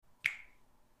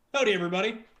Howdy,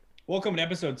 everybody. Welcome to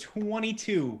episode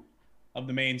 22 of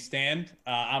The Main Stand.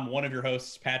 I'm one of your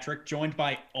hosts, Patrick, joined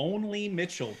by only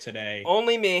Mitchell today.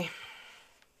 Only me.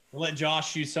 We'll let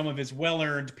Josh use some of his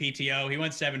well-earned PTO. He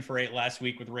went 7 for 8 last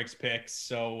week with Rick's picks,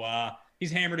 so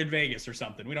he's hammered in Vegas or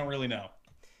something. We don't really know.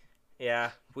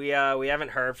 Yeah, we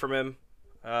haven't heard from him.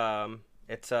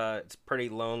 It's pretty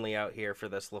lonely out here for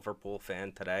this Liverpool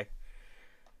fan today.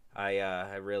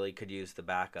 I really could use the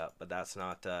backup, but that's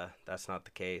not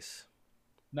the case.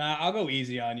 Nah, I'll go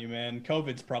easy on you, man.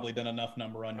 COVID's probably done enough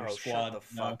number on your Oh, shut squad. the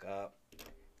You know, fuck up. all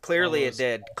Clearly it those.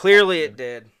 did. Clearly it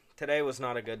did. Today was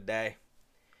not a good day.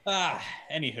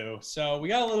 Anywho, so we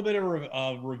got a little bit of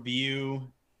a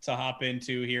review to hop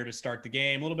into here to start the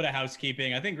game. A little bit of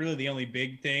housekeeping. I think really the only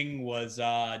big thing was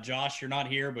Josh, you're not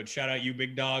here, but shout out you,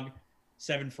 big dog.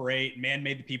 7 for 8. Man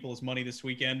made the people his money this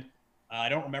weekend. I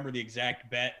don't remember the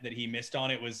exact bet that he missed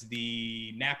on. It was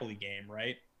the Napoli game,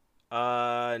 right?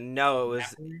 No, it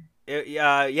was. Napoli?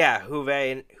 Yeah,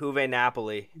 Juve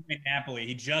Napoli. Juve Napoli.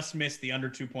 He just missed the under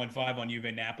 2.5 on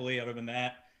Juve Napoli. Other than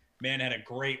that, man had a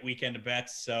great weekend of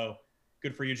bets. So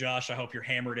good for you, Josh. I hope you're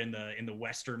hammered in the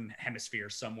Western Hemisphere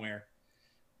somewhere.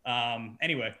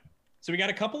 Anyway, so we got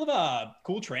a couple of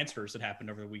cool transfers that happened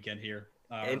over the weekend here.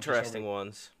 Interesting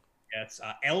ones. Yeah, it's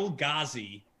El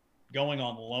Ghazi going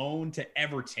on loan to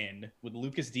Everton with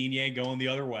Lucas Digne going the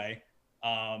other way.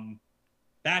 Um,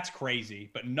 that's crazy,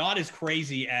 but not as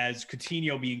crazy as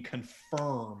Coutinho being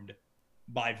confirmed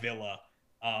by Villa.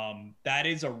 That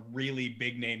is a really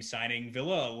big name signing.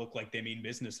 Villa look like they mean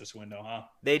business this window, huh?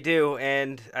 They do,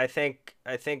 and I think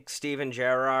Steven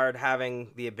Gerrard having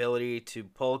the ability to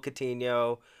pull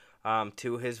Coutinho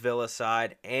to his Villa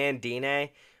side and Dine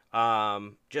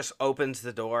just opens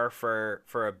the door for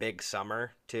a big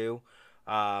summer too.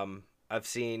 I've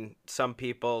seen some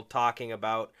people talking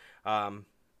about.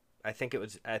 I think it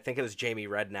was Jamie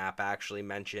Redknapp actually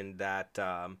mentioned that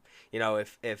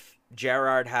if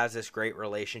Gerrard has this great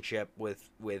relationship with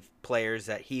players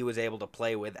that he was able to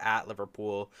play with at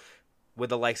Liverpool, with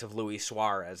the likes of Luis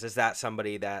Suarez, is that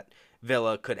somebody that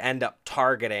Villa could end up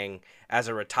targeting as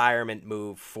a retirement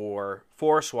move for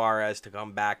Suarez to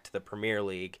come back to the Premier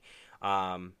League?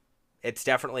 It's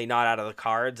definitely not out of the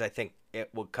cards. I think it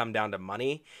will come down to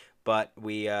money, but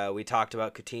we talked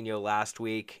about Coutinho last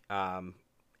week.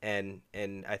 And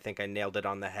I think I nailed it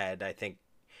on the head. I think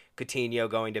Coutinho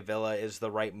going to Villa is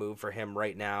the right move for him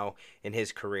right now in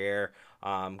his career.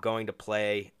 Going to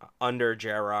play under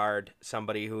Gerrard,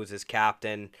 somebody who's his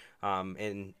captain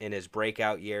in his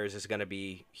breakout years, is going to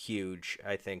be huge,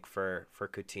 I think, for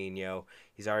Coutinho.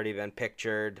 He's already been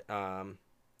pictured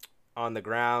on the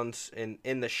grounds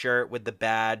in the shirt with the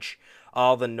badge,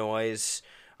 all the noise.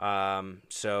 Yeah,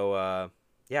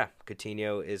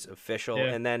 Coutinho is official.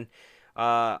 Yeah. And then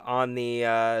on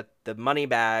the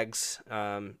Moneybags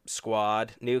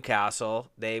squad, Newcastle,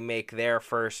 they make their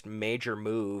first major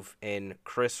move in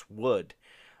Chris Wood.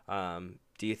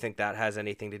 Do you think that has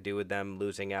anything to do with them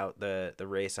losing out the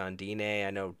race on Digne?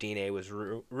 I know Digne was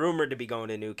rumored to be going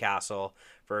to Newcastle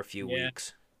for a few Yeah.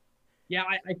 weeks. Yeah,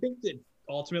 I think that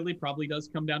ultimately probably does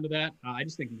come down to that. I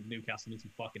just think Newcastle needs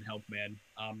some fucking help, man.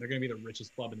 They're going to be the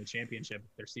richest club in the championship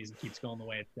if their season keeps going the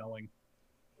way it's going.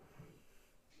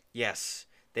 Yes,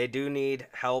 they do need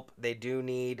help. They do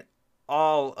need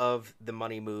all of the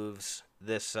money moves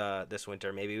this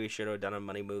winter. Maybe we should have done a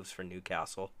money moves for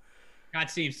Newcastle. That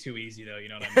seems too easy, though. You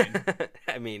know what I mean?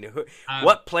 I mean, Um,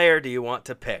 what player do you want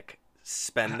to pick?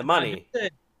 Spend the uh, money.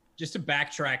 just to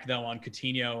backtrack though on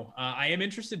Coutinho, I am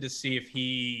interested to see if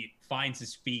he finds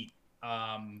his feet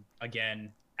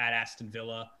again at Aston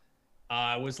Villa.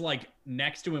 It was like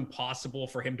next to impossible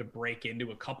for him to break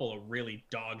into a couple of really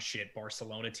dog shit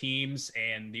Barcelona teams,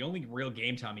 and the only real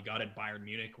game time he got at Bayern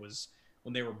Munich was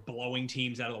when they were blowing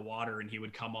teams out of the water, and he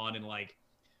would come on in like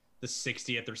the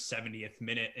 60th or 70th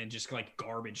minute and just like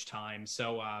garbage time.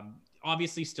 So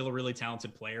obviously, still a really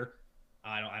talented player.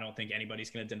 I don't think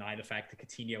anybody's going to deny the fact that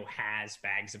Coutinho has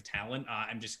bags of talent.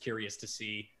 I'm just curious to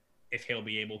see if he'll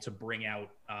be able to bring out,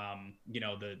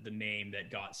 the name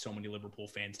that got so many Liverpool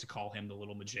fans to call him the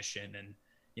little magician, and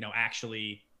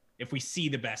actually, if we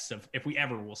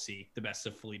ever will see the best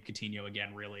of Philippe Coutinho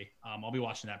again, really, I'll be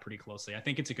watching that pretty closely. I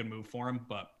think it's a good move for him,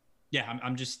 but yeah,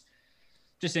 I'm just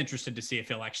interested to see if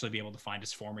he'll actually be able to find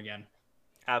his form again.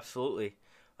 Absolutely.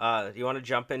 You want to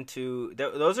jump into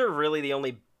those? Are really the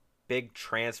only big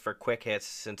transfer quick hits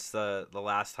since the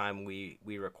last time we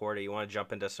recorded. You want to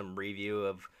jump into some review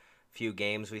of a few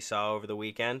games we saw over the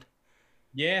weekend?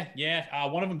 Yeah, yeah.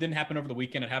 One of them didn't happen over the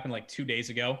weekend. It happened like 2 days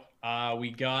ago.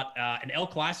 We got an El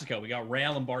Clasico. We got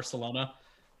Real and Barcelona.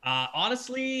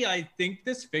 Honestly, I think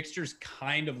this fixture's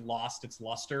kind of lost its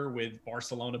luster with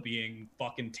Barcelona being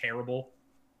fucking terrible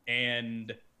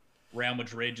and Real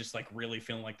Madrid just like really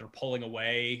feeling like they're pulling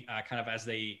away, kind of as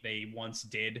they once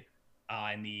did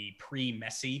in the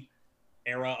pre-Messi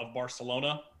era of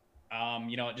Barcelona.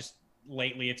 It just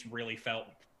lately it's really felt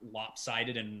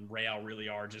lopsided, and Real really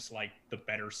are just like the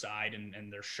better side,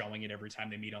 and they're showing it every time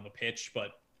they meet on the pitch.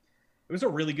 But it was a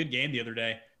really good game the other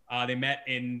day. They met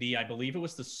in I believe it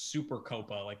was the Super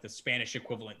Copa, like the Spanish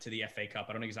equivalent to the FA Cup.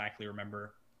 I don't exactly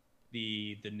remember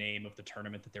the name of the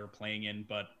tournament that they were playing in,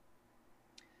 but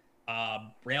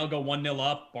Real go 1-0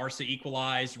 up, Barca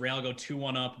equalize, Real go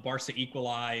 2-1 up, Barca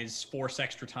equalize, force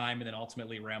extra time, and then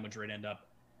ultimately Real Madrid end up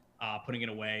putting it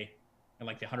away in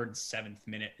like the 107th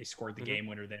minute. They scored the game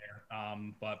winner there.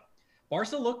 But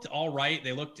Barca looked all right.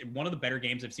 They looked one of the better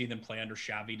games I've seen them play under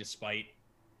Xavi, despite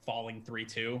falling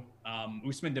 3-2.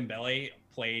 Ousmane Dembele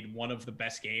played one of the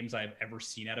best games I've ever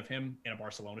seen out of him in a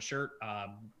Barcelona shirt,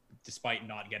 despite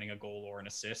not getting a goal or an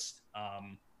assist.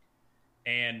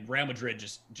 And Real Madrid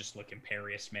just look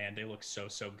imperious, man. They look so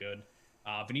good.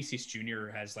 Vinicius Jr.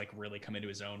 has like really come into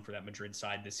his own for that Madrid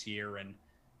side this year, and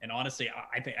honestly,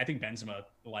 I think Benzema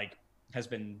like has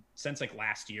been since like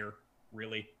last year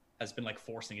really has been like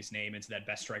forcing his name into that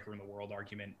best striker in the world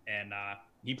argument, and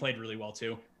he played really well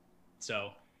too.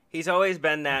 So he's always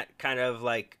been that kind of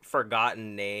like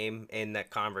forgotten name in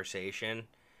that conversation.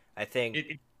 I think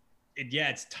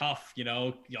it's tough,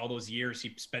 all those years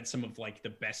he spent some of like the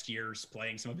best years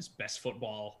playing some of his best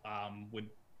football with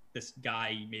this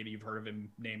guy, maybe you've heard of him,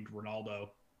 named Ronaldo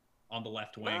on the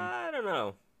left wing. I don't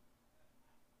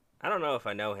know if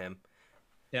I know him.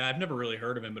 Yeah, I've never really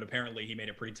heard of him, but apparently he made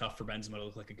it pretty tough for Benzema to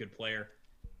look like a good player.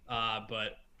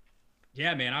 But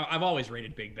yeah, man, I've always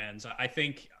rated Big Benz. I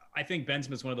think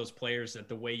Benzema is one of those players that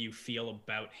the way you feel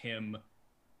about him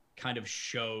kind of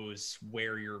shows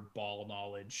where your ball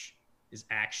knowledge is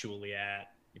actually at.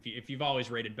 If you've always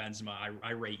rated Benzema,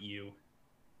 I rate you.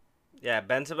 Yeah,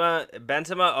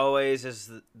 Benzema always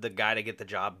is the guy to get the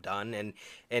job done,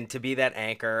 and to be that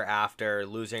anchor after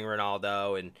losing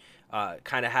Ronaldo and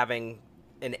kind of having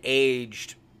an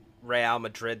aged Real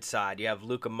Madrid side. You have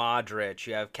Luka Modric,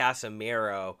 you have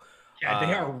Casemiro. Yeah,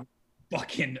 they are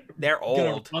fucking. They're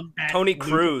old. Tony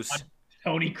Cruz.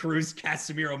 Tony Cruz,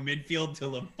 Casemiro midfield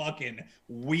till the fucking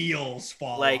wheels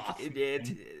fall off.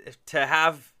 To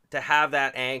have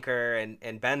that anchor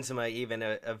and Benzema, even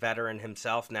a veteran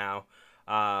himself now,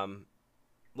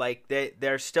 like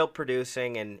they're still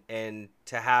producing, and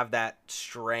to have that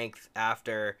strength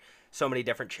after so many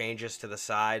different changes to the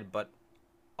side, but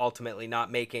ultimately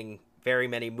not making very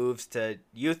many moves to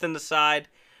youth in the side,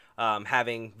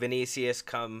 having Vinicius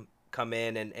come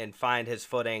in and find his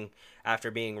footing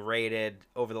after being rated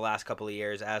over the last couple of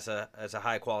years as a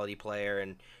high quality player,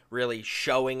 and really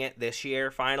showing it this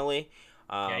year finally.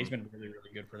 Yeah, he's been really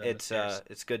good for them.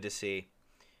 It's good to see.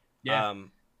 Yeah.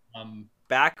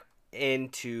 Back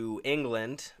into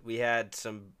England, we had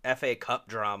some FA Cup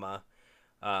drama.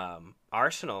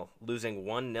 Arsenal losing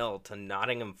 1-0 to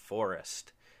Nottingham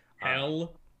Forest.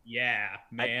 Hell yeah,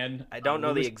 man. I don't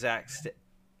know the exact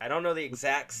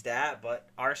stat, but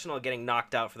Arsenal getting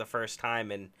knocked out for the first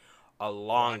time in a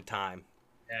long time.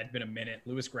 Yeah, it's been a minute.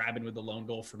 Lewis Grabban with the lone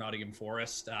goal for Nottingham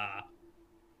Forest.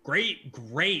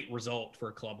 Great result for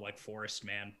a club like Forest,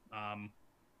 man.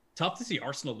 Tough to see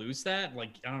Arsenal lose that.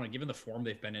 Like, I don't know, given the form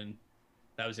they've been in,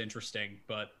 that was interesting.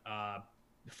 But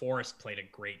Forest played a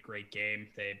great game.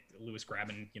 Lewis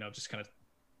Grabban, just kind of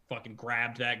fucking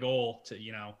grabbed that goal to,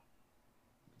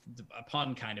 a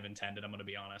pun kind of intended, I'm going to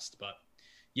be honest. But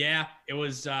yeah, it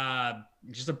was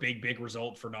just a big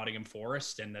result for Nottingham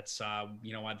Forest, and that's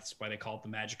that's why they call it the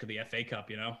magic of the FA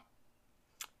Cup.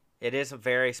 It is a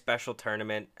very special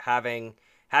tournament. Having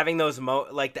those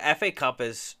like the FA Cup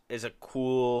is a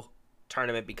cool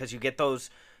tournament because you get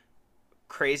those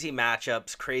crazy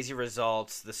matchups, crazy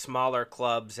results. The smaller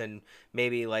clubs and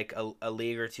maybe like a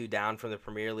league or two down from the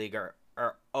Premier League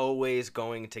are always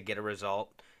going to get a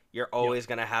result. You're always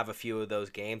going to have a few of those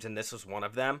games, and this was one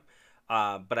of them.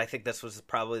 But I think this was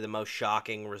probably the most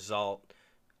shocking result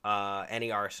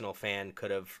any Arsenal fan could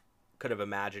have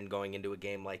imagined going into a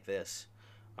game like this.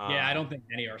 Yeah, I don't think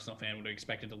any Arsenal fan would have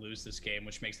expected to lose this game,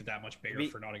 which makes it that much bigger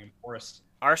for Nottingham Forest.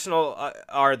 Arsenal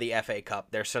are the FA Cup.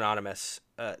 They're synonymous.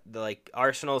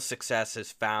 Arsenal's success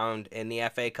is found in the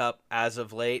FA Cup as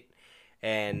of late,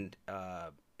 and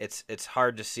it's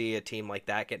hard to see a team like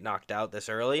that get knocked out this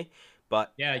early.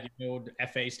 But yeah,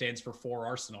 FA stands for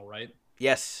Arsenal, right?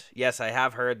 Yes, I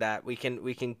have heard that. We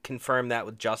can confirm that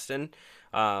with Justin.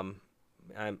 I'm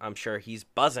sure he's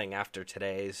buzzing after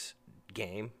today's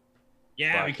game.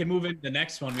 Yeah, we But can move into the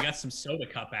next one. We got some Soda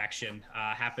Cup action.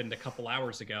 Happened a couple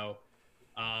hours ago.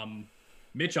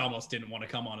 Mitch almost didn't want to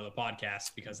come onto the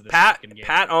podcast because of this fucking game.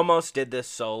 Pat almost did this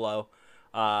solo.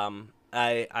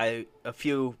 I a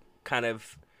few kind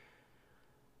of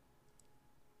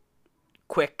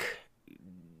quick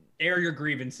Air your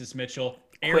grievances, Mitchell.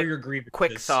 Air your grievances.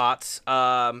 quick thoughts.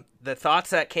 The thoughts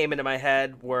that came into my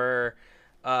head were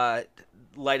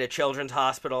light a children's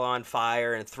hospital on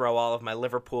fire and throw all of my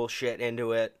Liverpool shit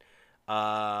into it.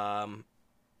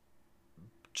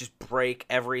 Just break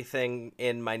everything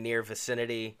in my near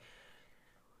vicinity.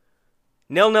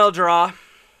 0-0 draw.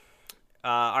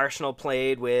 Arsenal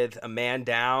played with a man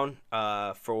down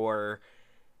for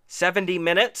 70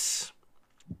 minutes.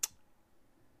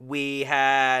 We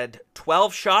had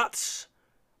 12 shots,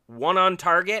 1 on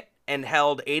target, and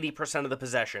held 80% of the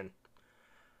possession.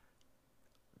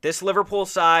 This Liverpool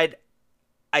side,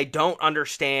 I don't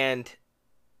understand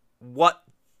what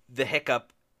the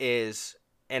hiccup is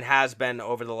and has been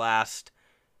over the last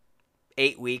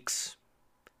 8 weeks.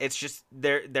 It's just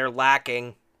they're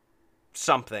lacking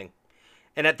something.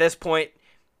 And at this point,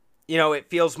 it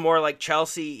feels more like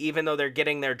Chelsea, even though they're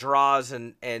getting their draws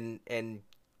and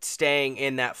staying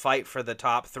in that fight for the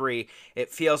top 3,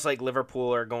 it feels like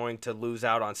Liverpool are going to lose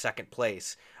out on second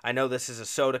place. I know this is a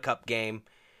Soda Cup game,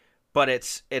 but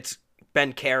it's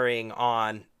been carrying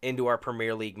on into our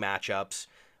Premier League matchups.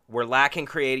 We're lacking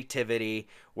creativity.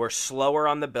 We're slower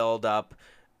on the build-up.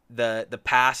 The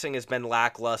passing has been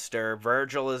lackluster.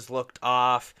 Virgil has looked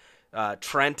off.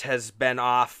 Trent has been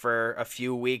off for a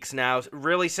few weeks now.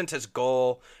 Really, since his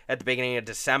goal at the beginning of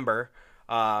December,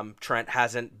 Trent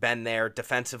hasn't been there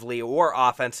defensively or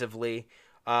offensively.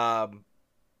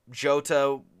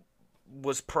 Jota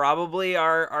was probably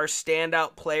our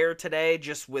standout player today,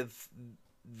 just with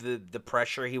the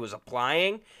pressure he was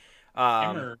applying.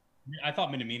 I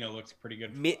thought Minamino looked pretty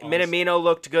good. Minamino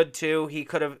looked good too. He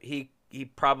could have he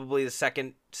probably the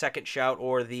second shout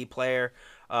or the player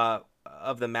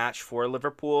of the match for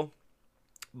Liverpool.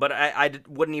 But I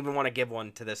wouldn't even want to give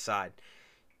one to this side.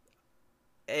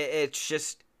 It's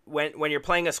just when you're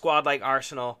playing a squad like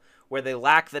Arsenal where they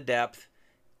lack the depth,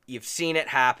 you've seen it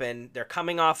happen. They're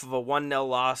coming off of a 1-0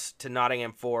 loss to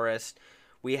Nottingham Forest.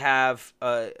 We have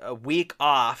a week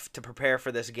off to prepare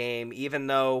for this game, even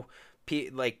though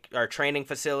our training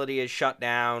facility is shut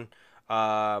down.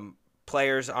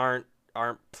 Players aren't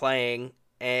playing,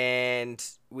 and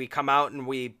we come out and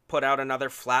we put out another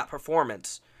flat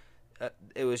performance.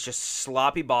 It was just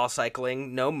sloppy ball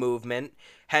cycling, no movement.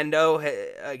 Hendo,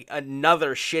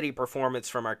 another shitty performance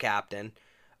from our captain.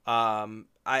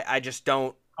 I just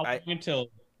don't. Until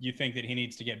you think that he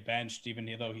needs to get benched,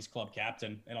 even though he's club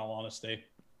captain, in all honesty.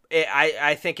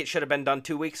 I think it should have been done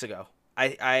 2 weeks ago.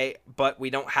 But we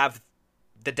don't have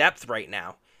the depth right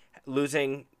now.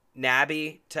 Losing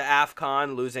Naby to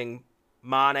AFCON, losing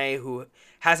Mane, who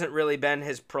hasn't really been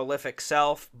his prolific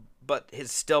self, but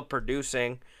is still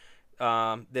producing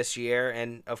this year,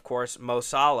 and of course Mo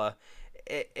Salah.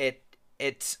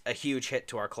 It's a huge hit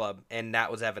to our club, and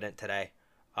that was evident today.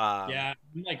 Yeah,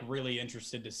 I'm really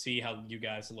interested to see how you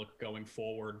guys look going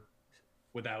forward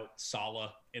without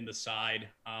Salah in the side.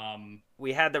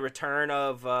 We had the return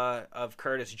of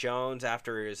Curtis Jones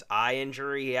after his eye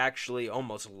injury. He actually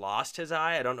almost lost his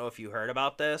eye. I don't know if you heard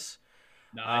about this.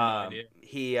 No, I had no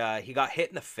idea. He got hit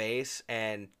in the face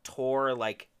and tore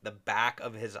the back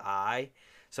of his eye.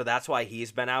 So that's why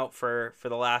he's been out for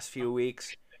the last few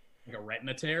weeks. Like a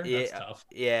retina tear? That's tough.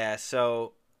 Yeah,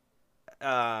 so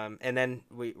and then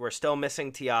we're still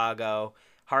missing Thiago.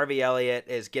 Harvey Elliott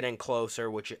is getting closer,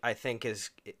 which I think is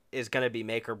going to be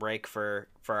make or break for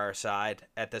our side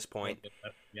at this point.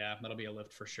 Yeah, that'll be a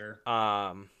lift for sure.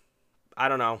 I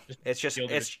don't know. It's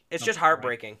just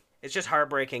heartbreaking. It's just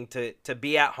heartbreaking to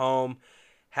be at home,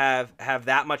 have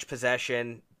that much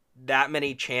possession, that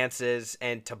many chances,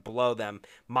 and to blow them.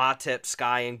 Matip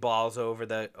skying balls over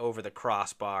the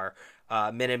crossbar.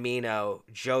 Minamino,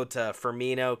 Jota,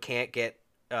 Firmino can't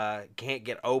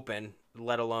get open,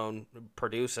 let alone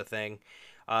produce a thing.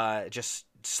 Just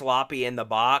sloppy in the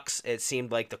box. It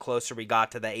seemed like the closer we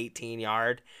got to the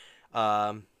 18-yard,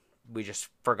 we just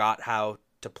forgot how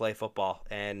to play football.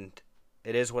 And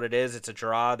it is what it is. It's a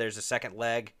draw. There's a second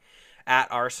leg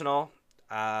at Arsenal.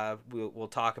 We'll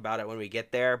talk about it when we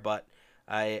get there, but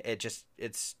it's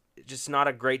just not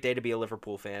a great day to be a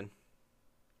Liverpool fan.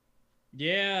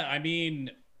 Yeah, I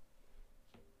mean,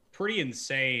 pretty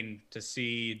insane to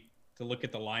look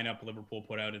at the lineup Liverpool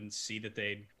put out and see that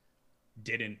they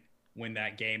didn't win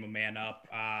that game a man up.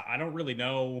 I don't really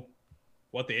know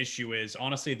what the issue is.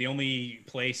 Honestly, the only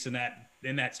place in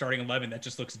that starting 11 that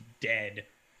just looks dead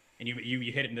and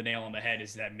you hit it in the nail on the head,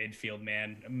 is that midfield,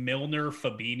 man. Milner,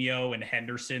 Fabinho, and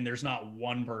Henderson. There's not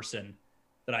one person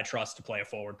that I trust to play a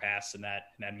forward pass in that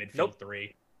midfield Nope.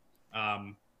 three.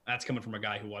 That's coming from a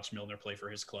guy who watched Milner play for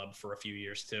his club for a few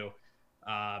years too.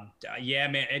 Yeah,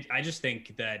 man. I just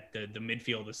think that the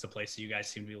midfield is the place that you guys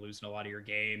seem to be losing a lot of your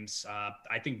games.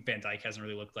 I think Van Dijk hasn't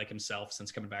really looked like himself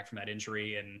since coming back from that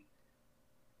injury, and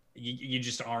you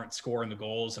just aren't scoring the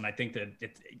goals. And I think that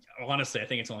honestly, I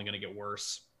think it's only going to get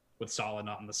worse with Salah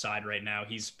not on the side right now.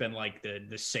 He's been like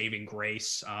the saving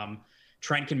grace.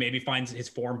 Trent can maybe find his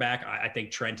form back. I think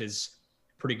Trent is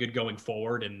pretty good going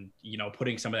forward, and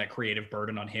putting some of that creative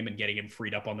burden on him and getting him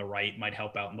freed up on the right might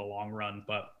help out in the long run.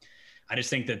 But I just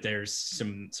think that there's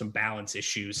some balance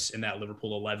issues in that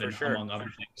Liverpool 11, sure. among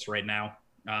other things right now.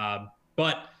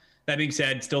 But that being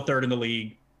said, still third in the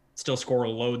league, still score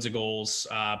loads of goals.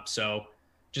 So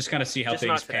just kind of see how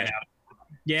things pan out.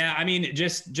 Yeah, I mean,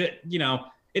 just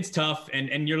it's tough.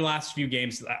 And your last few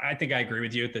games, I think I agree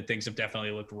with you that things have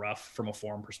definitely looked rough from a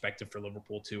form perspective for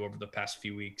Liverpool too over the past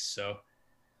few weeks. So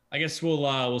I guess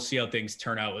we'll see how things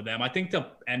turn out with them. I think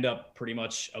they'll end up pretty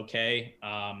much okay.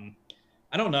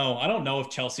 I don't know. I don't know if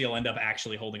Chelsea will end up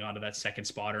actually holding on to that second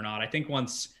spot or not. I think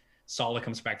once Salah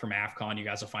comes back from AFCON, you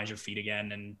guys will find your feet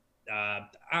again. And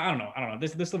I don't know.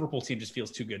 This Liverpool team just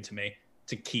feels too good to me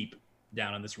to keep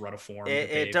down in this rut of form.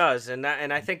 It does, and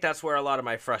I think that's where a lot of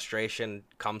my frustration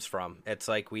comes from. It's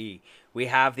like we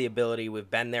have the ability. We've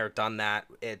been there, done that.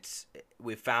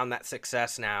 We've found that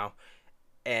success now,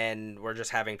 and we're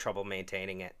just having trouble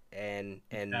maintaining it. And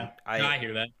yeah, I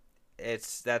hear that.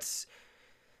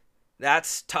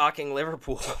 That's talking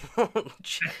Liverpool.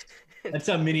 That's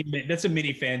a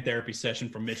mini fan therapy session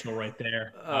from Mitchell right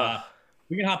there.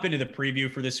 We can hop into the preview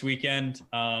for this weekend.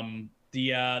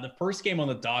 The first game on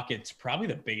the docket's probably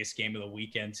the biggest game of the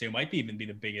weekend too. Might even be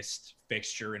the biggest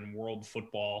fixture in world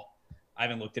football. I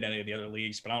haven't looked at any of the other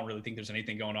leagues, but I don't really think there's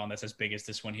anything going on that's as big as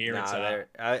this one here.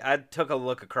 I took a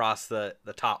look across the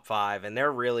top five, and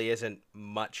there really isn't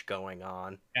much going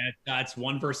on. And it's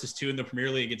 1 versus 2 in the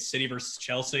Premier League. It's City versus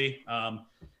Chelsea.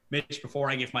 Mitch, before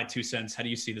I give my 2 cents, how do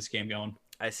you see this game going?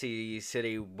 I see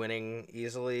City winning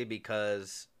easily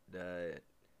because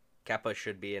Kepa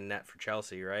should be in net for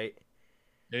Chelsea, right?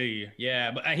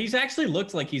 Yeah, but he's actually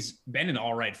looked like he's been in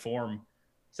all right form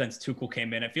since Tuchel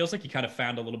came in. It feels like he kind of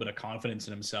found a little bit of confidence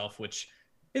in himself, which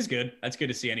is good. That's good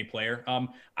to see any player.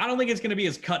 I don't think it's going to be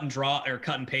as cut and draw or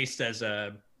cut and paste as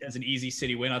an easy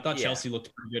City win. I thought Chelsea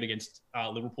looked pretty good against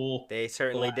Liverpool. They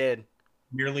certainly did.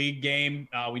 Premier League game.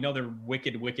 We know they're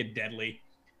wicked deadly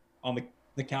on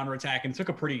the counterattack, and it took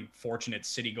a pretty fortunate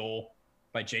City goal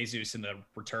by Jesus in the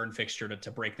return fixture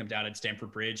to break them down at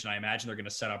Stamford Bridge. And I imagine they're going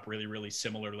to set up really, really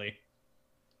similarly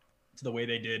to the way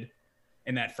they did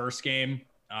in that first game.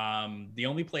 The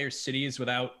only player City is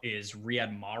without is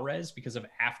Riyad Mahrez because of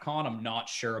AFCON. I'm not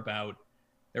sure about.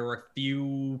 There were a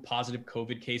few positive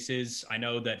COVID cases. I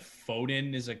know that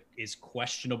Foden is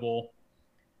questionable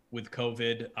with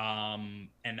COVID.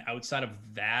 And outside of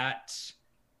that,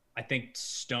 I think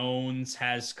Stones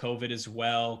has COVID as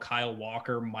well. Kyle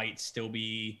Walker might still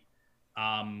be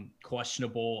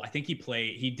questionable. I think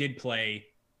he did play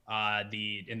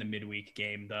in the midweek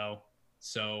game though.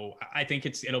 So I think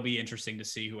it'll be interesting to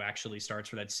see who actually starts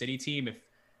for that City team. If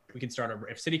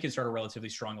City can start a relatively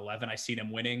strong 11, I see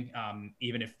them winning.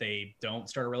 Even if they don't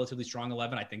start a relatively strong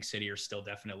 11, I think City are still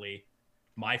definitely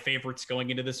my favorites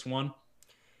going into this one.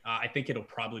 I think it'll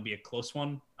probably be a close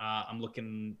one. I'm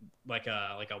looking like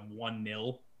a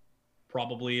 1-0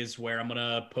 probably is where I'm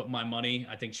gonna put my money.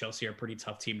 I think Chelsea are a pretty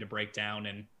tough team to break down,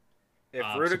 and if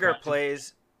Rudiger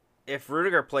plays,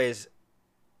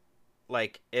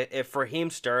 like if Raheem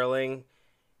Sterling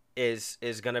is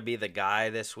gonna be the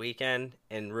guy this weekend,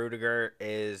 and Rudiger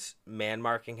is man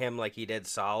marking him like he did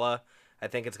Salah, I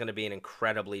think it's gonna be an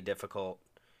incredibly difficult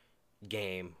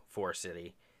game for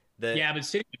City. But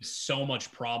City have so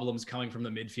much problems coming from the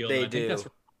midfield. I think that's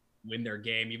where they win their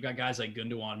game. You've got guys like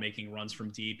Gundogan making runs from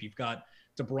deep. You've got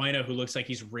De Bruyne, who looks like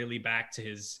he's really back to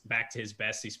his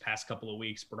best these past couple of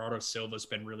weeks. Bernardo Silva's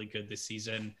been really good this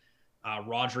season.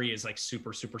 Rodri is like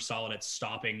super solid at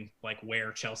stopping like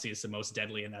where Chelsea is the most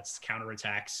deadly, and that's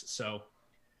counterattacks. So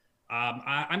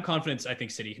I'm confident. I think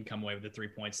City can come away with the 3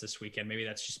 points this weekend. Maybe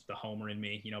that's just the homer in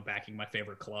me, backing my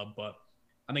favorite club, but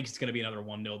I think it's going to be another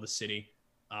 1-0 to City.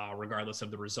 Regardless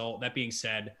of the result. That being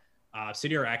said,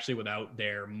 City are actually without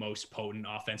their most potent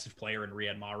offensive player in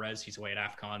Riyad Mahrez. He's away at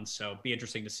AFCON, so it'd be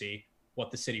interesting to see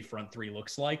what the City front three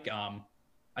looks like.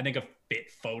 I think a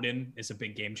fit Foden is a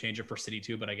big game changer for City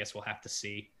too, but I guess we'll have to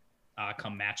see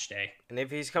come match day. And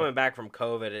if he's coming back from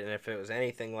COVID, and if it was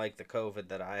anything like the COVID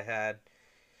that I had,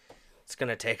 It's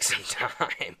gonna take some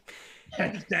time.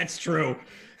 That's true.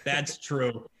 That's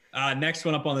true. Next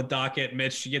one up on the docket,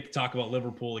 Mitch, you get to talk about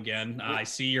Liverpool again. I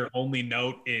see your only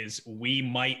note is we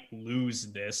might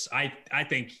lose this. I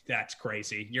think that's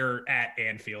crazy. You're at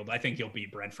Anfield. I think you'll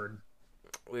beat Brentford.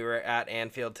 We were at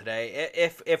Anfield today.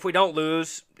 If we don't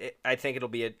lose, I think it'll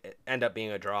be end up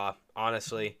being a draw.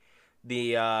 Honestly,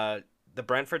 the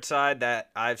Brentford side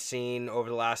that I've seen over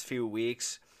the last few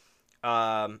weeks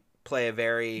play a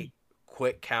very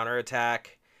quick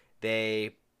counterattack.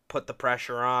 They put the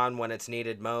pressure on when it's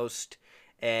needed most,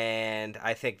 and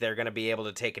I think they're going to be able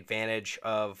to take advantage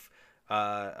of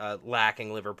a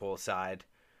lacking Liverpool side.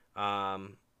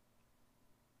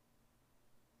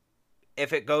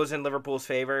 If it goes in Liverpool's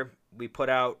favor, we put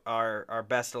out our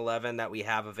best 11 that we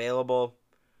have available.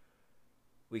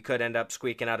 We could end up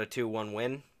squeaking out a 2-1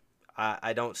 win.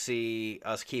 I don't see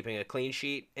us keeping a clean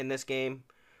sheet in this game.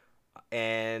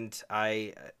 And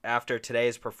after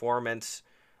today's performance,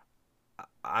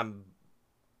 I'm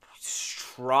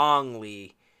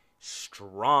strongly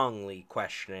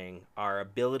questioning our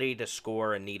ability to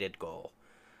score a needed goal.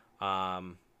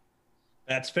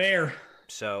 That's fair.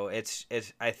 So it's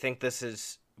I think this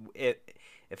is it.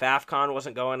 If AFCON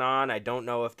wasn't going on, I don't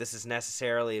know if this is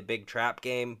necessarily a big trap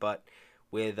game, but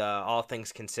with all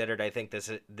things considered, I think this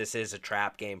is a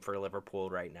trap game for Liverpool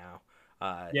right now.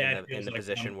 In the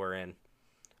position we're in.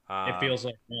 It feels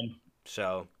like one.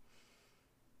 So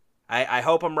I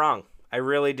hope I'm wrong. I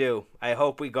really do. I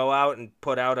hope we go out and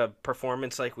put out a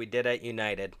performance like we did at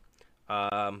United.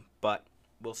 But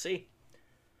we'll see.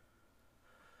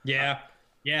 Yeah.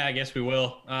 Yeah, I guess we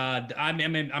will. I'm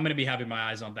going to be having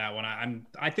my eyes on that one.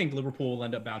 I think Liverpool will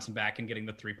end up bouncing back and getting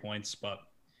the 3 points, but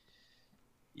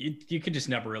you could just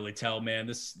never really tell, man.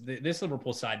 This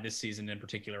Liverpool side this season in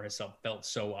particular has felt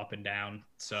so up and down.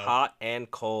 So hot and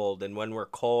cold, and when we're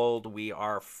cold, we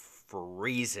are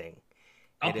freezing.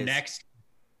 Up next,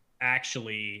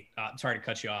 actually, sorry to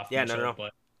cut you off. Yeah, no.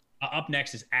 But up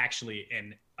next is actually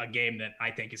in a game that I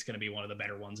think is going to be one of the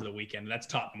better ones of the weekend. That's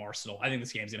Tottenham Arsenal. I think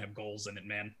this game's going to have goals in it,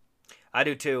 man. I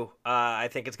do too. I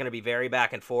think it's going to be very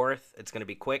back and forth. It's going to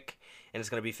be quick, and it's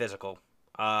going to be physical.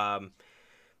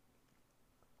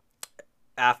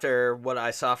 After what I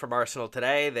saw from Arsenal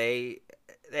today,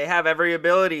 they have every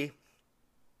ability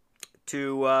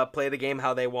to play the game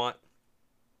how they want.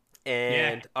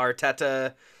 And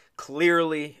Arteta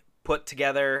clearly put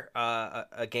together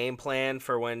a game plan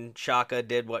for when Xhaka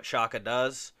did what Xhaka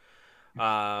does.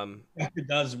 Xhaka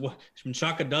does what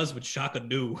Xhaka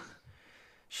do.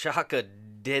 Xhaka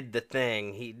did the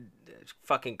thing. He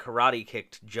fucking karate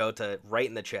kicked Jota right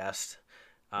in the chest.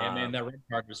 Yeah, man, that red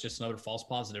card was just another false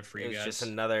positive for you guys. It was just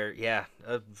another,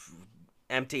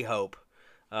 empty hope.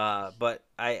 But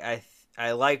I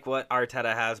like what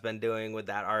Arteta has been doing with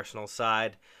that Arsenal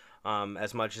side.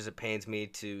 As much as it pains me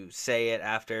to say it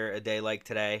after a day like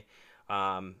today.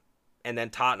 And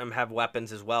then Tottenham have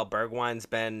weapons as well. Bergwijn's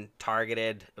been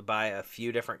targeted by a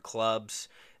few different clubs.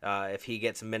 If he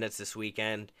gets minutes this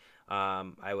weekend,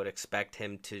 I would expect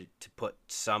him to put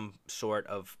some sort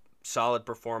of solid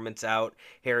performance out.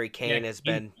 Harry Kane has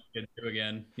been good too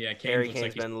again. Yeah, Harry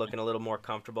Kane's been looking a little more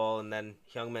comfortable, and then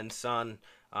Heung-min Son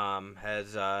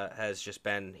has just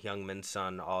been Heung-min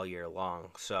Son all year long.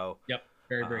 So yep.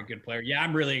 Very good player. Yeah,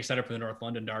 I'm really excited for the North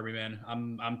London derby, man.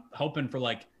 I'm hoping for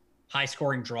like high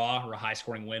scoring draw or a high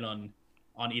scoring win on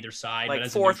either side. Like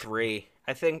 4-3.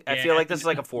 I feel like this is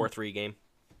like a 4-3 game.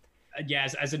 Yeah,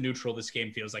 as a neutral, this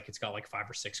game feels like it's got like 5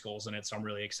 or 6 goals in it, so I'm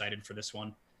really excited for this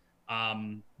one.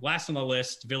 Last on the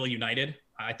list, Villa United.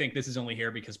 I think this is only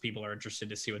here because people are interested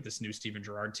to see what this new Steven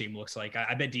Gerrard team looks like.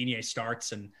 I bet Digne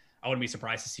starts, and I wouldn't be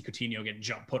surprised to see Coutinho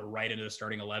get put right into the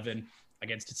starting 11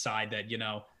 against a side that,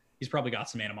 he's probably got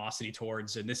some animosity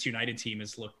towards. And this United team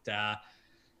has looked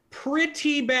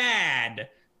pretty bad.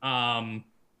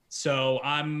 So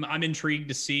I'm intrigued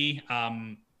to see.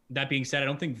 That being said, I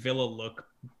don't think Villa look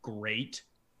great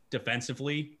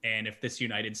defensively. And if this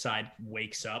United side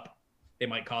wakes up, they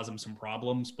might cause them some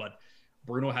problems. But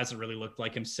Bruno hasn't really looked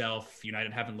like himself.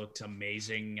 United haven't looked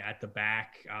amazing at the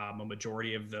back. A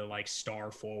majority of the star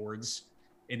forwards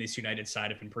in this United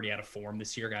side have been pretty out of form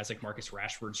this year. Guys like Marcus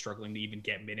Rashford struggling to even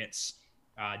get minutes.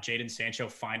 Jadon Sancho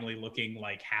finally looking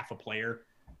like half a player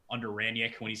under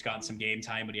Ranić when he's gotten some game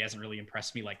time, but he hasn't really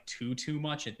impressed me too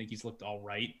much. I think he's looked all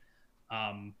right.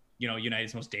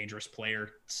 United's most dangerous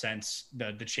player since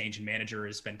the change in manager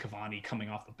has been Cavani coming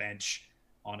off the bench,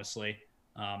 honestly.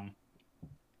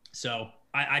 So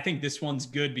I think this one's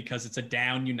good because it's a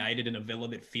down United and a Villa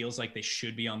that feels like they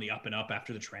should be on the up and up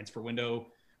after the transfer window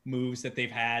moves that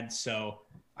they've had. So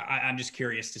I'm just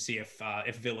curious to see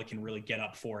if Villa can really get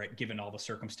up for it, given all the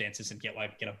circumstances, and get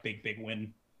a big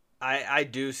win. I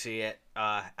do see it.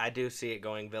 I do see it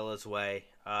going Villa's way.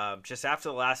 Just after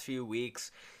the last few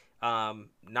weeks,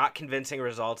 not convincing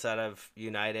results out of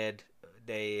United.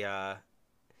 They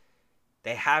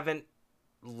haven't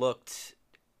looked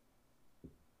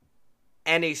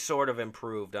any sort of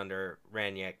improved under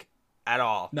Ranić at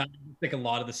all. No, I think a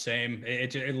lot of the same.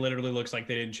 It literally looks like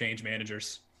they didn't change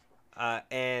managers.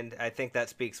 And I think that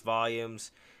speaks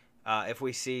volumes. If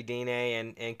we see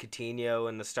Dine and Coutinho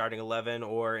in the starting 11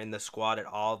 or in the squad at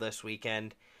all this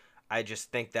weekend, I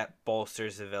just think that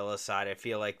bolsters the Villa side. I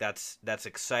feel like that's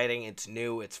exciting. It's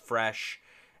new. It's fresh,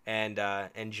 and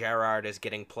Gerrard is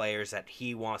getting players that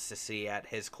he wants to see at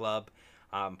his club.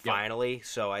 Finally, yep.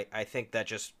 So I think that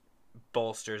just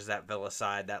bolsters that Villa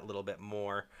side that little bit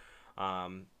more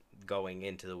going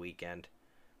into the weekend.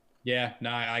 Yeah, no,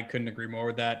 I couldn't agree more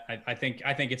with that. I think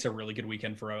it's a really good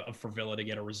weekend for Villa to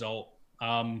get a result.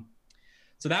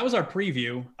 So that was our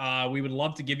preview. We would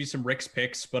love to give you some Rick's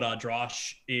picks, but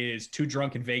Drosh is too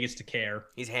drunk in Vegas to care.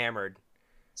 He's hammered.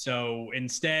 So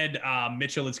instead,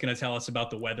 Mitchell is going to tell us about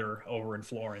the weather over in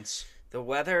Florence. The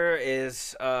weather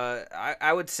is,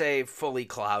 I would say, fully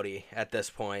cloudy at this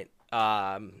point.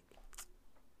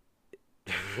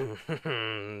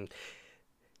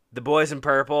 The boys in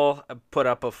purple put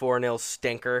up a 4-0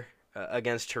 stinker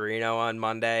against Torino on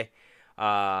Monday.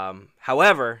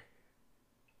 However,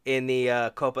 in the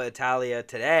Coppa Italia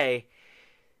today,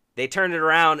 they turned it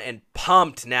around and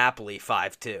pumped Napoli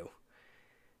 5-2.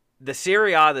 The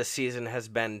Serie A this season has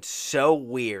been so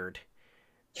weird.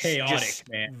 Chaotic, just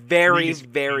man. Very,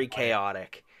 very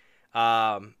chaotic.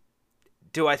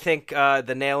 Do I think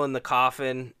the nail in the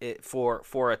coffin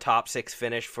for a top 6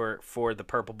 finish for the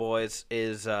Purple Boys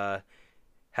has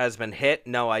been hit?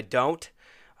 No, I don't.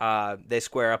 They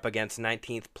square up against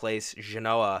 19th place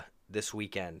Genoa this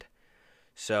weekend.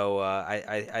 So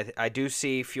I do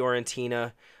see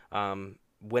Fiorentina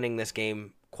winning this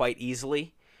game quite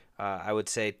easily. I would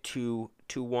say 2-1,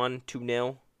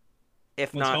 2-0,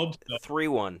 if not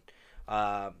 3-1.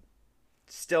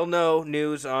 Still no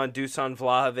news on Dusan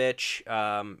Vlahovic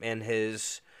and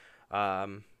his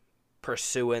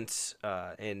pursuance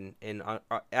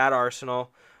at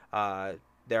Arsenal.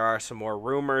 There are some more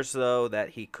rumors though that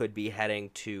he could be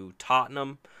heading to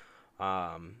Tottenham.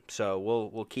 So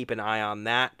we'll keep an eye on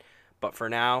that. But for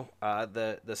now,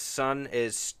 the sun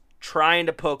is trying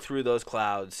to poke through those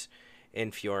clouds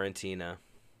in Fiorentina.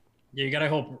 Yeah, you gotta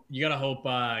hope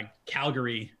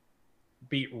Calgary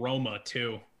beat Roma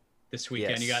too this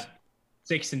weekend. Yes. You got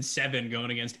 6 and 7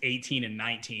 going against 18 and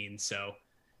 19. So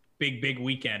big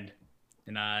weekend.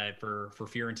 And for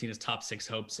Fiorentina's top 6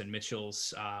 hopes and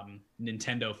Mitchell's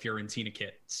Nintendo Fiorentina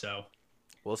kit. So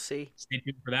we'll see. Stay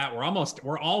tuned for that. We're almost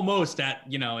at,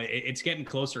 it's getting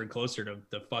closer and closer to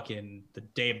the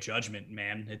day of judgment,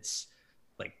 man. It's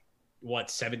like what,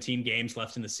 17 games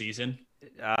left in the season?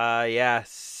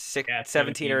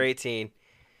 17 or 18.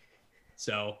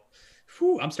 So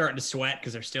I'm starting to sweat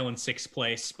because they're still in 6th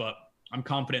place, but I'm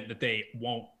confident that they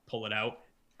won't pull it out.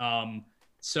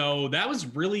 So that was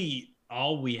really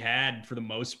all we had for the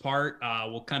most part.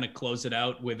 We'll kind of close it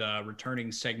out with a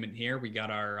returning segment here. We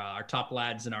got our top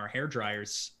lads and our hair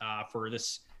dryers for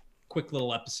this quick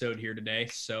little episode here today.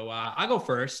 So I'll go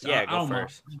first. Yeah, go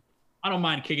first. I don't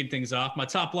mind kicking things off. My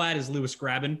top lad is Lewis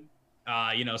Graben.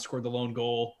 Scored the lone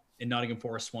goal in Nottingham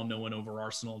Forest 1-0 win over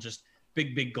Arsenal. Just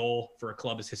big goal for a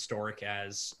club as historic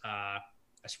as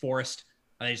Forest.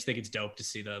 I just think it's dope to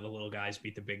see the little guys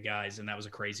beat the big guys, and that was a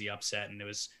crazy upset, and it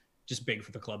was just big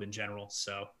for the club in general.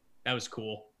 So that was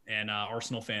cool. And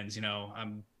Arsenal fans,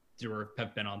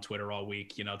 have been on Twitter all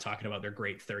week, talking about their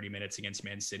great 30 minutes against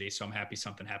Man City. So I'm happy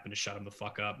something happened to shut them the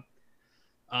fuck up.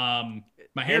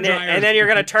 My hair dryer, and then you're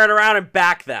gonna turn around and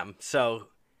back them. So.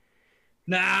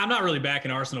 Nah, I'm not really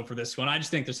backing Arsenal for this one. I just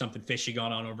think there's something fishy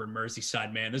going on over in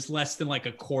Merseyside, man. There's less than like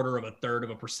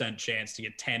 0.25% chance to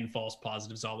get 10 false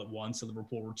positives all at once. And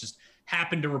Liverpool just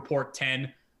happened to report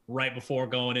 10 right before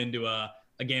going into a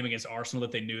game against Arsenal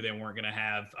that they knew they weren't going to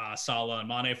have Salah and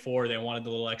Mane for. They wanted a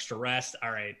little extra rest.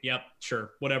 All right, yep,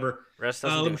 sure, whatever. Rest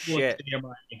doesn't do shit.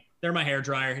 They're my hair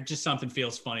dryer. Just something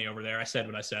feels funny over there. I said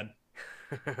what I said.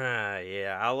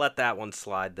 Yeah, I'll let that one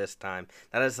slide this time.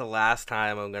 That is the last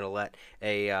time I'm going to let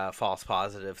a false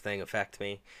positive thing affect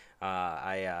me.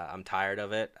 I'm tired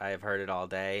of it. I have heard it all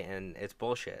day, and it's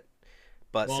bullshit.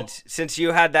 But since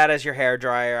you had that as your hair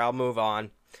dryer, I'll move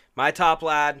on. My top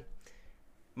lad,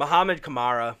 Mohamed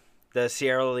Kamara, the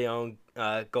Sierra Leone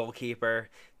goalkeeper,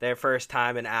 their first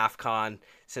time in AFCON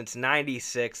since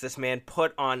 '96. This man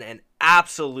put on an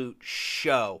absolute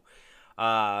show.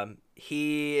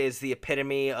 He is the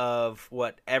epitome of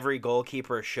what every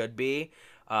goalkeeper should be: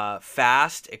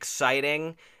 fast,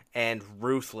 exciting, and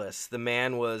ruthless. The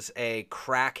man was a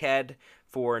crackhead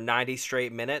for 90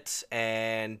 straight minutes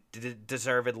and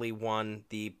deservedly won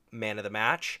the man of the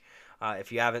match.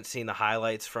 If you haven't seen the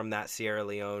highlights from that Sierra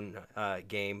Leone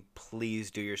game,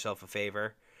 please do yourself a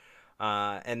favor.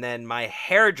 And then my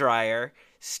hairdryer,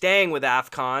 staying with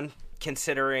AFCON,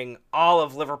 considering all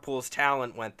of Liverpool's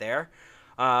talent went there.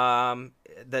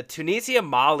 The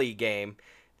Tunisia-Mali game,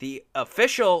 the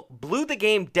official blew the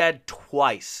game dead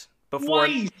twice.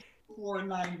 Twice before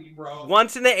 90, bro.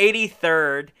 Once in the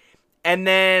 83rd, and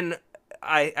then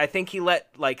I think he let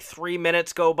like 3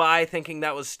 minutes go by thinking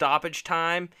that was stoppage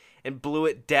time and blew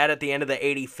it dead at the end of the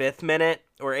 85th minute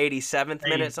or 87th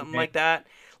minute, something like that.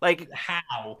 Like,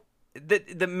 how?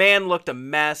 The man looked a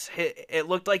mess. It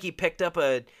looked like he picked up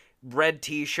a red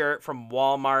T-shirt from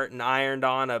Walmart and ironed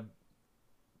on a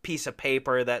piece of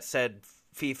paper that said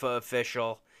FIFA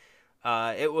official.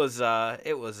 It was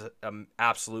an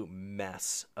absolute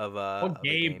mess of what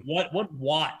game? A game. What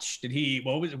watch did he?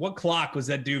 What clock was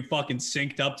that dude fucking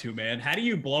synced up to, man? How do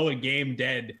you blow a game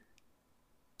dead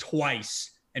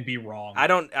twice and be wrong? I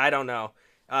don't know.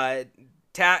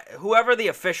 Whoever the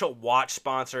official watch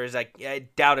sponsor is, I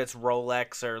doubt it's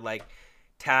Rolex or like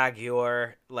Tag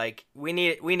Heuer. Like we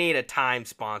need a time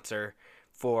sponsor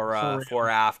for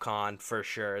AFCON for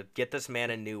sure. Get this man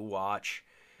a new watch.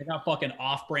 They got fucking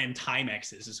off-brand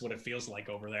Timexes is what it feels like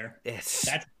over there. That's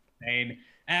insane.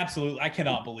 Absolutely, I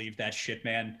cannot believe that shit,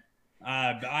 man.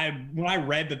 When I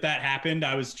read that happened,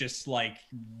 I was just like,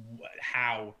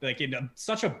 how? Like in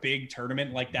such a big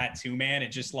tournament like that too, man. It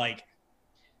just like,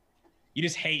 you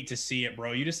just hate to see it,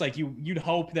 bro. You just like you'd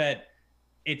hope that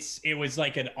it was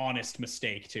like an honest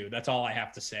mistake too. That's all I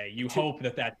have to say. You hope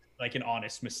that that's like an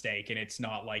honest mistake and it's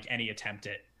not like any attempt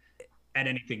at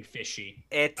anything fishy.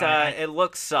 It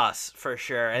looks sus for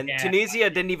sure. And yeah. Tunisia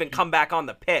didn't even come back on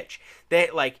the pitch. They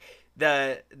like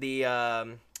the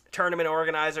tournament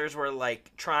organizers were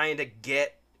like trying to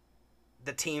get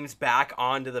the teams back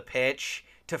onto the pitch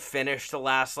to finish the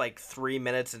last like 3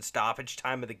 minutes in stoppage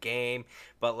time of the game,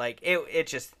 but like it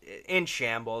just in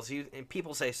shambles.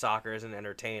 People say soccer isn't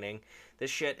entertaining.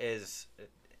 This shit is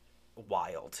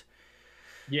wild.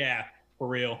 Yeah, for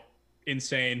real.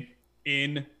 Insane.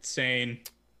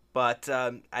 But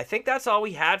I think that's all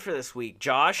we had for this week.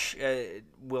 Josh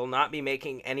will not be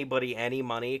making anybody any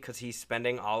money because he's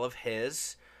spending all of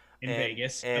his in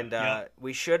Vegas, and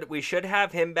we should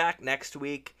have him back next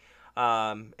week.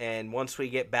 And once we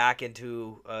get back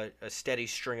into a steady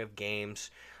string of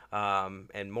games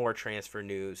and more transfer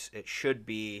news, it should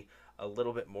be a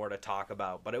little bit more to talk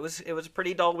about. But it was a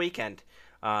pretty dull weekend.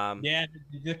 Yeah,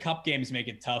 the cup games make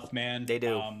it tough, man. They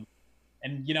do.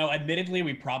 And admittedly,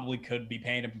 we probably could be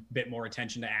paying a bit more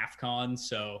attention to AFCON.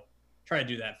 So try to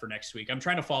do that for next week. I'm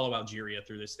trying to follow Algeria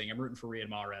through this thing. I'm rooting for Riyad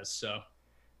Mahrez. So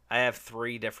I have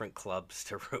 3 different clubs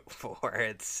to root for.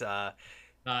 It's I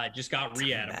just got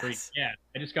Riyadh.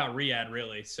 I just got Riyadh,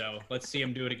 really. So let's see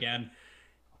him do it again.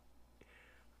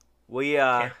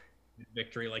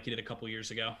 Victory like he did a couple years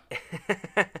ago.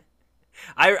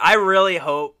 I really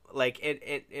hope, like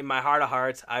in my heart of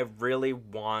hearts, I really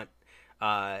want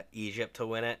Egypt to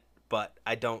win it, but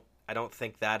I don't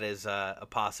think that is a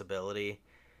possibility.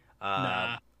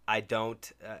 Nah. I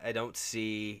don't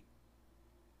see.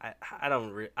 I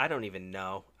don't even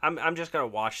know. I'm just gonna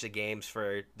watch the games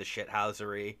for the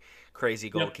shithousery, crazy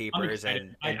goalkeepers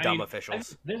and dumb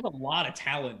officials. There's a lot of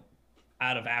talent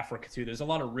out of Africa too. There's a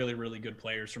lot of really, really good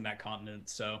players from that continent.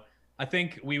 So I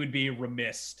think we would be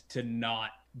remiss to not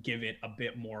give it a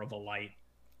bit more of a light.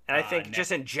 And I think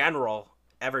just in general,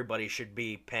 everybody should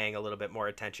be paying a little bit more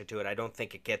attention to it. I don't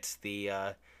think it gets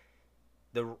the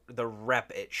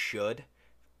rep it should.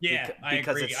 Yeah,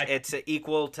 because I agree. It's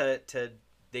equal to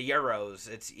the Euros.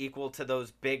 It's equal to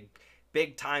those big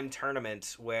time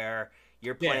tournaments where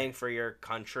you're playing for your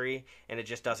country and it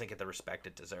just doesn't get the respect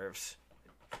it deserves.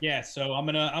 Yeah, so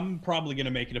I'm probably gonna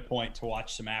make it a point to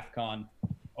watch some AFCON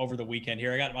over the weekend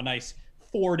here. I got a nice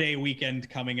 4-day weekend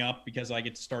coming up because I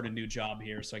get to start a new job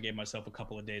here, so I gave myself a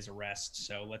couple of days of rest.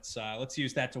 So let's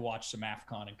use that to watch some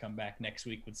AFCON and come back next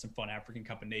week with some fun African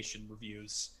Cup of Nation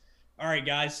reviews. All right,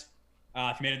 guys,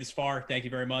 if you made it this far, thank you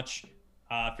very much.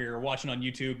 If you're watching on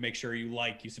YouTube, make sure you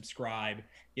like, you subscribe,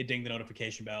 you ding the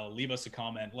notification bell, leave us a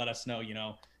comment, let us know,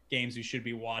 games we should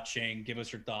be watching, give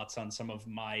us your thoughts on some of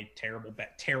my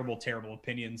terrible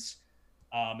opinions.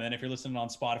 And if you're listening on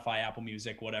Spotify, Apple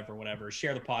Music, whatever,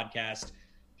 share the podcast,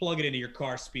 plug it into your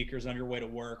car speakers on your way to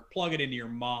work, plug it into your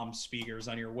mom's speakers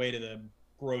on your way to the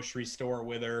grocery store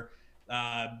with her.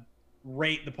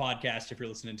 rate the podcast if you're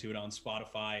listening to it on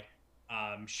Spotify.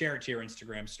 Share it to your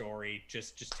Instagram story.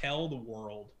 Just tell the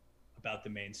world about the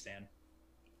main stand.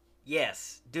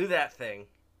 Yes, do that thing.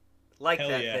 Like Hell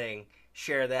that yeah. thing.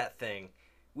 Share that thing.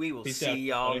 We will Peace see out,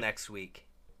 y'all buddy. next week.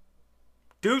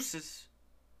 Deuces.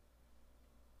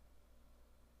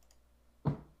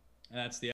 That's the